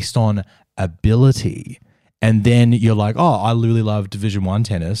that based on ability? And then you're like, oh, I really love Division 1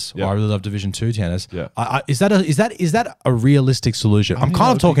 tennis, or I really love Division 2 tennis. Yeah. Is that a realistic solution? I'm think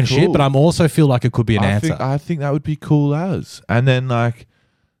kind that of would be talking shit, cool. but I'm also feel like it could be an answer. I think that would be cool as. And then like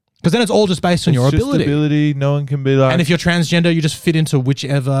Because then it's all just based on your It's just ability. ability. No one can be like. And if you're transgender, you just fit into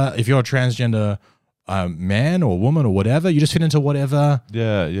whichever. If you're a transgender man or woman or whatever, you just fit into whatever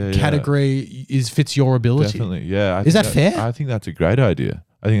yeah. category fits your ability. Definitely, yeah. Is that fair? I think that's a great idea.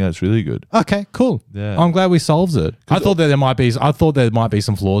 I think that's really good. Okay, cool. Yeah. I'm glad we solved it. I thought there might be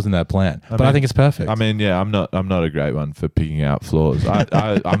some flaws in that plan, but I think it's perfect. I mean, yeah, I'm not a great one for picking out flaws.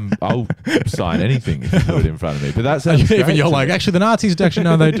 I'll sign anything if you put it in front of me. But that sounds great even you're to like, me. actually, the Nazis actually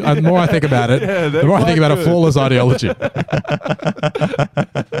no. The more I think about it, the more I think about a flawless ideology.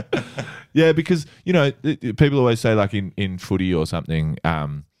 Yeah, because people always say like in footy or something,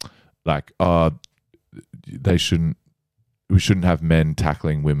 like we shouldn't have men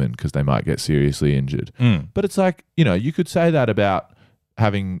tackling women because they might get seriously injured. But it's like, you could say that about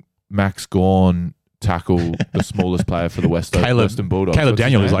having Max Gawn tackle the smallest player for the Western Bulldogs. Caleb What's his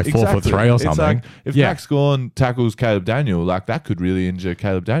Daniel is name? like 4'3" or something. It's like if Max Gawn tackles Caleb Daniel, like that could really injure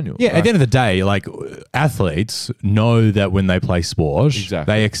Caleb Daniel. Yeah, at the end of the day, like athletes know that when they play sport,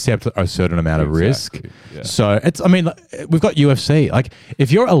 they accept a certain amount of risk. Yeah. So we've got UFC. Like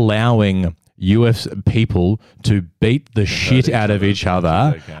if you're allowing UFC people to beat the shit out of each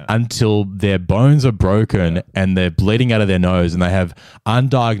other until their bones are broken and they're bleeding out of their nose and they have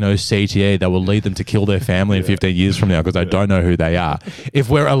undiagnosed CTE that will lead them to kill their family in 15 years from now because they don't know who they are. If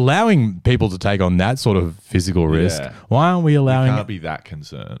we're allowing people to take on that sort of physical risk, why aren't we allowing? We can't be that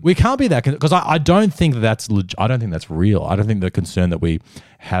concerned. We can't be that because I don't think that's I don't think that's real. I don't think the concern that we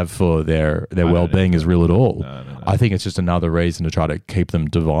have for their well-being is real at all. No. I think it's just another reason to try to keep them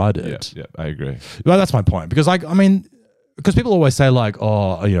divided. Yeah, I agree. Well, that's my point because because people always say like,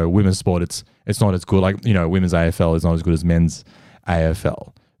 oh, women's sport, it's not as good. Like, women's AFL is not as good as men's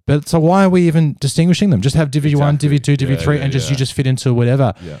AFL. But so why are we even distinguishing them? Just have Div 1, Div 2, Div 3, and you just fit into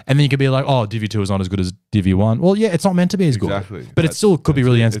whatever. Yeah. And then you could be like, oh, Div 2 is not as good as Div 1. Well, yeah, it's not meant to be as good. But it still could be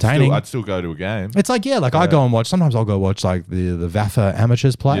really entertaining. I'd still go to a game. It's like, I go and watch. Sometimes I'll go watch like the VAFA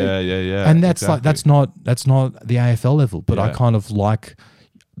amateurs play. Yeah. And that's like that's not the AFL level, but I kind of like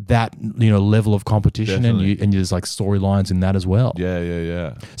that level of competition. Definitely. and there's like storylines in that as well.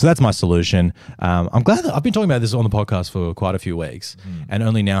 Yeah. So that's my solution. I'm glad that I've been talking about this on the podcast for quite a few weeks, and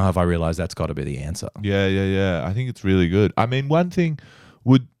only now have I realized that's got to be the answer. Yeah. I think it's really good. I mean, one thing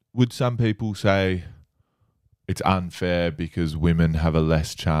would some people say it's unfair because women have a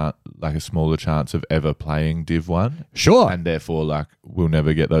smaller chance of ever playing Div 1? Sure. And therefore, like, we'll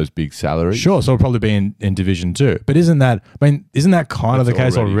never get those big salaries? Sure. So it'll probably be in Division 2. But isn't that kind of the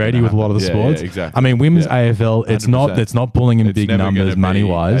case already with a lot of the sports? Yeah, exactly. I mean, women's AFL, it's 100%. it's not pulling in big never numbers gonna be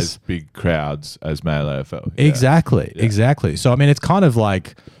money-wise. as big crowds as male AFL. Yeah. Exactly. So, I mean, it's kind of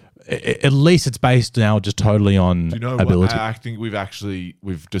like, at least it's based now just totally on Do you know ability. what? I think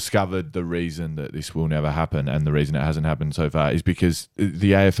we've discovered the reason that this will never happen, and the reason it hasn't happened so far is because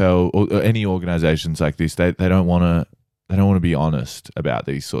the AFL or any organizations like this, they don't want to be honest about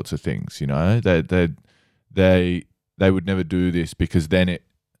these sorts of things. They would never do this because then it.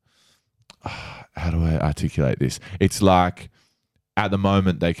 How do I articulate this? It's like, at the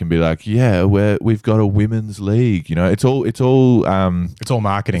moment they can be like, yeah, we've got a women's league. It's all It's all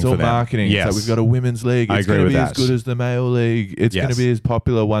marketing it's all for them. marketing. Yes. So we've got a women's league. I It's agree going to with be that. as good as the male league. It's going Yes. to be as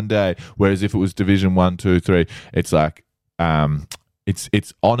popular one day. Whereas if it was Division 1, 2, 3, it's like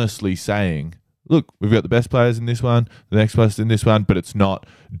it's honestly saying, look, we've got the best players in this one, the next person in this one, but it's not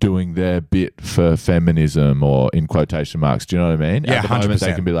doing their bit for feminism or in quotation marks. Do you know what I mean? Yeah, At the moment, 100%.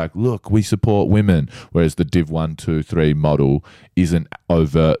 they can be like, look, we support women, whereas the Div 1, 2, 3 model isn't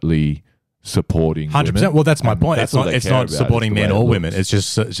overtly supporting 100%. women. Well, that's my point. That's It's all not they it's care not about, supporting is the men way or it women. looks.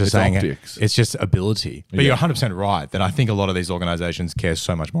 It's just saying optics. it's just ability. But Yeah. you're 100% right that I think a lot of these organizations care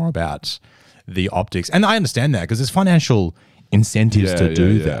so much more about the optics. And I understand that because there's financial incentives to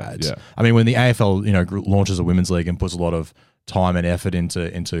do that. yeah. I mean, when the AFL, launches a women's league and puts a lot of time and effort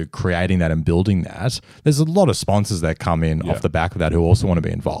into creating that and building that, there's a lot of sponsors that come in off the back of that who also want to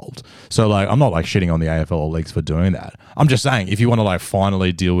be involved. So like, I'm not like shitting on the AFL leagues for doing that. I'm just saying, if you want to like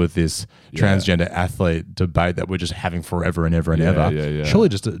finally deal with this transgender athlete debate that we're just having forever and ever and ever, surely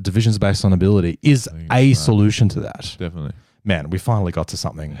just divisions based on ability is a solution to that. Definitely. Man, we finally got to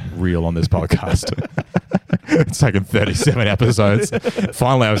something real on this podcast. It's taken 37 episodes.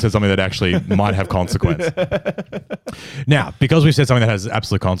 Finally, I've said something that actually might have consequence. Now, because we've said something that has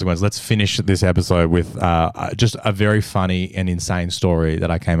absolute consequence, let's finish this episode with just a very funny and insane story that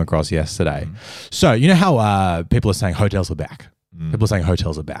I came across yesterday. So, you know how people are saying hotels are back? People are saying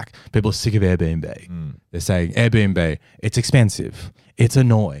hotels are back. People are sick of Airbnb. They're saying Airbnb, it's expensive. It's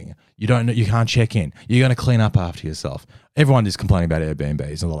annoying. You can't check in. You're going to clean up after yourself. everyone is complaining about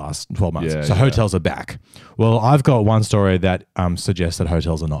Airbnbs in the last 12 months. Yeah, so yeah. hotels are back. Well, I've got one story that suggests that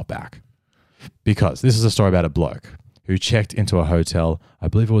hotels are not back. Because this is a story about a bloke who checked into a hotel, I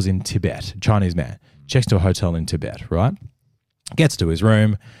believe it was in Tibet, Chinese man, checks to a hotel in Tibet, right? Gets to his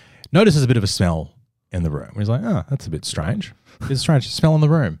room, notices a bit of a smell in the room. He's like, oh, that's a bit strange. There's a strange smell in the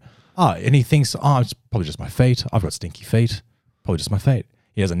room. Oh, and he thinks, oh, it's probably just my feet. I've got stinky feet. Probably just my feet.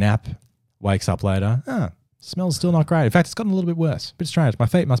 He has a nap, wakes up later. Smells still not great. In fact, it's gotten a little bit worse. A bit strange. My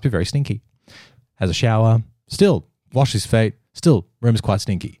feet must be very stinky. Has a shower. Still, washes his feet. Still, room's quite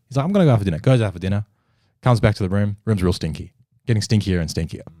stinky. He's like, I'm going to go out for dinner. Goes out for dinner. Comes back to the room. Room's real stinky. Getting stinkier and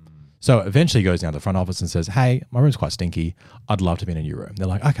stinkier. So eventually he goes down to the front office and says, hey, my room's quite stinky. I'd love to be in a new room. They're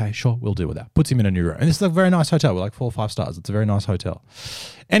like, okay, sure, we'll deal with that. Puts him in a new room. And this is a very nice hotel. We're like 4 or 5 stars. It's a very nice hotel.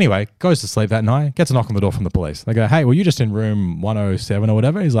 Anyway, goes to sleep that night, gets a knock on the door from the police. They go, hey, were you just in room 107 or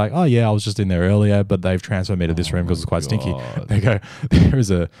whatever? He's like, oh yeah, I was just in there earlier, but they've transferred me to this room because it's quite stinky. They go, there is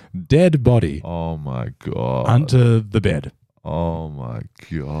a dead body Oh my God. under the bed. Oh my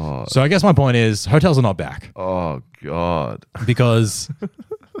God. So I guess my point is hotels are not back Oh God. because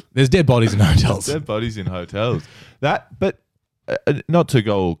there's dead bodies in hotels. Dead bodies in hotels. But not to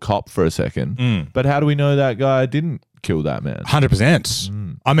go all cop for a second, but how do we know that guy didn't kill that man?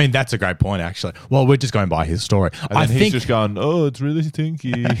 100%. I mean, that's a great point, actually. Well, we're just going by his story. And then he's just going, oh, it's really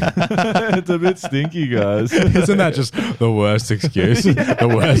stinky. It's a bit stinky, guys. Isn't that just the worst excuse?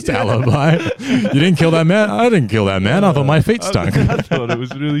 The worst alibi? You didn't kill that man? I didn't kill that man. I thought my feet stunk. I thought it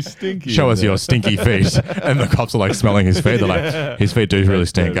was really stinky. Show in us there. your stinky feet. And the cops are like smelling his feet. They're like, his feet do really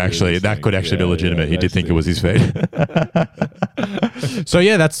stink, really actually. That stink. could actually be Yeah, legitimate. yeah, He did that think it was his feet. So,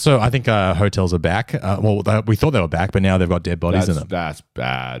 yeah, I think hotels are back. We thought they were back, but now they've got dead bodies in them. That's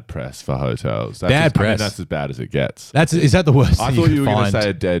bad press for hotels. Bad press. that's as bad as it gets. Is that the worst I thing thought you could were going to find? say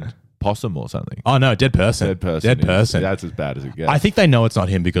a dead possum or something. Oh, no, dead person. Dead person. Dead person. That's as bad as it gets. I think they know it's not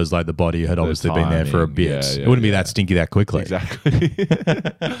him because like the body had obviously been there for a timing, bit. yeah, It wouldn't be yeah. that stinky that quickly. Exactly.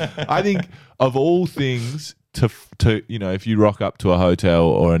 I think of all things to if you rock up to a hotel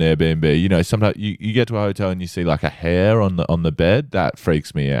or an Airbnb, sometimes you get to a hotel and you see like a hair on the bed. That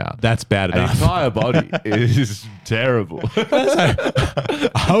freaks me out. That's bad An enough. entire body is terrible. Can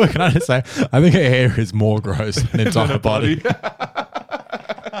I just say, I think a hair is more gross than an entire body.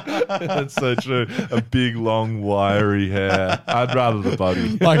 That's so true. A big, long, wiry hair. I'd rather the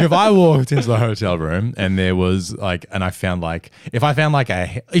body. Like if I walked into the hotel room and there was like, and I found like, if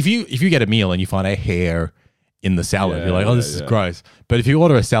you get a meal and you find a hair in the salad, Yeah, you're like, oh, this is gross. But if you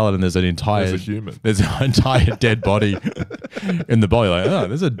order a salad and there's an entire There's a human. there's an entire dead body in the bowl, you're like, oh,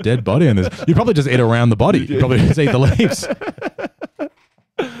 there's a dead body in this. You probably just eat around the body. You probably just eat the leaves.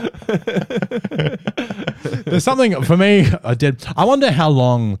 There's something for me. I wonder how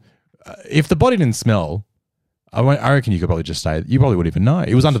long. If the body didn't smell, I reckon you could probably just say you probably wouldn't even know.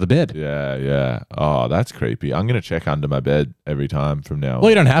 It was under the bed. Yeah. Oh, that's creepy. I'm going to check under my bed every time from now on. Well,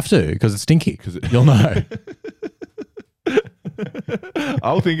 you don't have to because it's stinky. You'll know.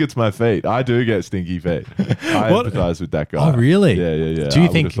 I'll think it's my feet. I do get stinky feet. I What? empathize with that guy. Oh, really? Yeah. Do you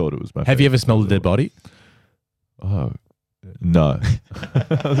I think? would've thought it was my Have feet. you ever smelled a dead body? Oh, no.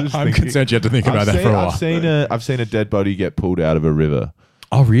 I was just I'm thinking- concerned you had to think about that for a while. I've seen a dead body get pulled out of a river.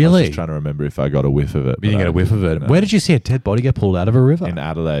 Oh, I was really? just trying to remember if I got a whiff of it. You didn't get a whiff of it. Where did you see a dead body get pulled out of a river? In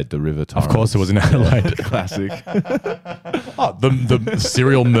Adelaide, the River Torrens. Of course, it was in Adelaide. Classic. Oh, the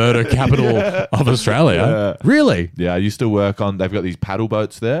serial murder capital of Australia. Really? Yeah, I used to work on. They've got these paddle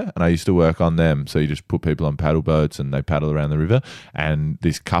boats there, and I used to work on them. So you just put people on paddle boats, and they paddle around the river. And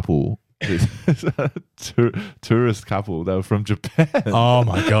this couple, this tourist couple, they were from Japan. Oh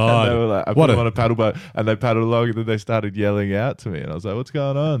my god! And they were like, I put them on a paddle boat, and they paddled along, and then they started yelling out to me, and I was like, "What's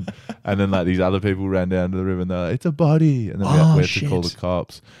going on?" And then like these other people ran down to the river, and they're like, "It's a body," and then we had to call the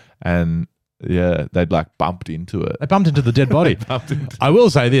cops, and yeah, they'd like bumped into it. They bumped into the dead body. I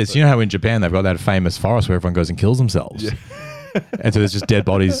will say this: you know how in Japan they've got that famous forest where everyone goes and kills themselves. Yeah. And so there's just dead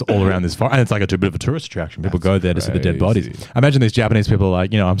bodies all around this forest. And it's like a bit of a tourist attraction. People go there to see the dead bodies. Crazy. I imagine these Japanese people are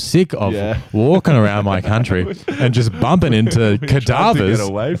like, I'm sick of walking around my country and just bumping into cadavers.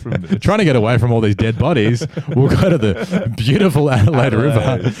 Trying to get away from all these dead bodies. We'll go to the beautiful Adelaide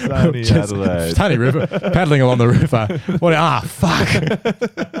River. Sunny Adelaide. Sunny river. Paddling along the river. Fuck.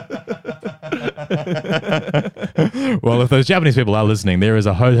 Well, if those Japanese people are listening, there is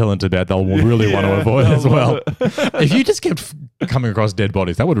a hotel in Tibet they'll really want to avoid as well. If you just kept coming across dead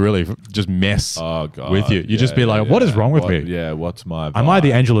bodies, that would really just mess with you. You'd just be like, what is wrong with me? Yeah, what's my vibe? Am I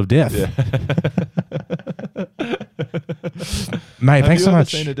the angel of death? Mate, Have thanks you so ever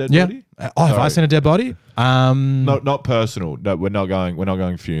much. seen a dead yeah. body? Oh, have I Sorry. seen a dead body? Not personal. No, we're not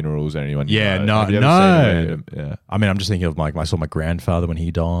going funerals or anyone. you Yeah, know. no, Have you ever no. seen a- yeah. I mean, I'm just thinking of I saw my grandfather when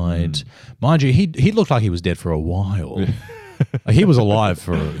he died. Mind you, he looked like he was dead for a while. Like, he was alive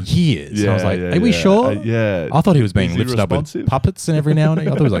for years. And I was like, are we sure? yeah. I thought he was being Is he lifted up with responsive? puppets and every now and then.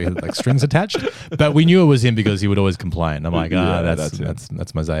 I thought it was like strings attached. But we knew it was him because he would always complain. I'm like, Yeah, that's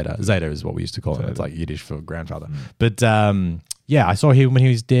that's my Zeta. Zeta is what we used to call him. It's like Yiddish for grandfather. Mm. But yeah, I saw him when he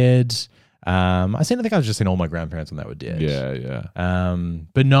was dead. I think I've just seen all my grandparents when they were dead. Yeah.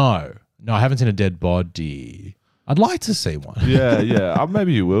 But no, I haven't seen a dead body. I'd like to see one. Yeah.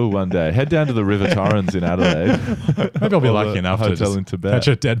 Maybe you will one day. Head down to the River Torrens in Adelaide. Maybe I'll be Or lucky the enough to hotel just in Tibet. catch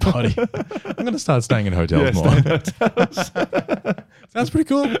a dead body. I'm going to start staying in hotels more. Sounds pretty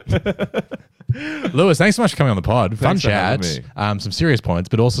cool. Lewis, thanks so much for coming on the pod. Fun Thanks for chat. having Some serious points,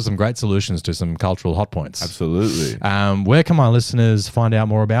 but also some great solutions to some cultural hot points. Absolutely. Where can my listeners find out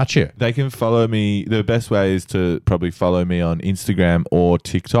more about you? They can follow me. The best way is to probably follow me on Instagram or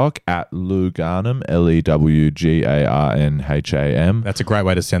TikTok at Lou Garnham, LEWGARNHAM. That's a great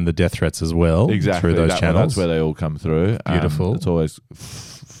way to send the death threats as well. Exactly. Through those That's channels. where they all come through. Beautiful. It's always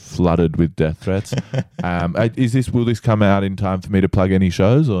flooded with death threats. Will this come out in time for me to plug any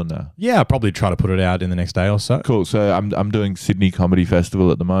shows or no? Yeah, I'll probably try to put it out in the next day or so. Cool. So I'm doing Sydney Comedy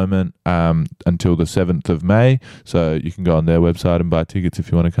Festival at the moment until the 7th of May. So you can go on their website and buy tickets if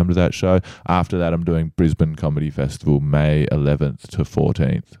you want to come to that show. After that, I'm doing Brisbane Comedy Festival May 11th to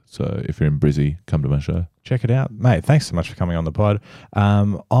 14th. So if you're in Brizzy, come to my show. Check it out. Mate, thanks so much for coming on the pod.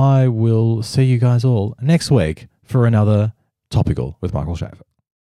 I will see you guys all next week for another Topical with Michael Schaefer.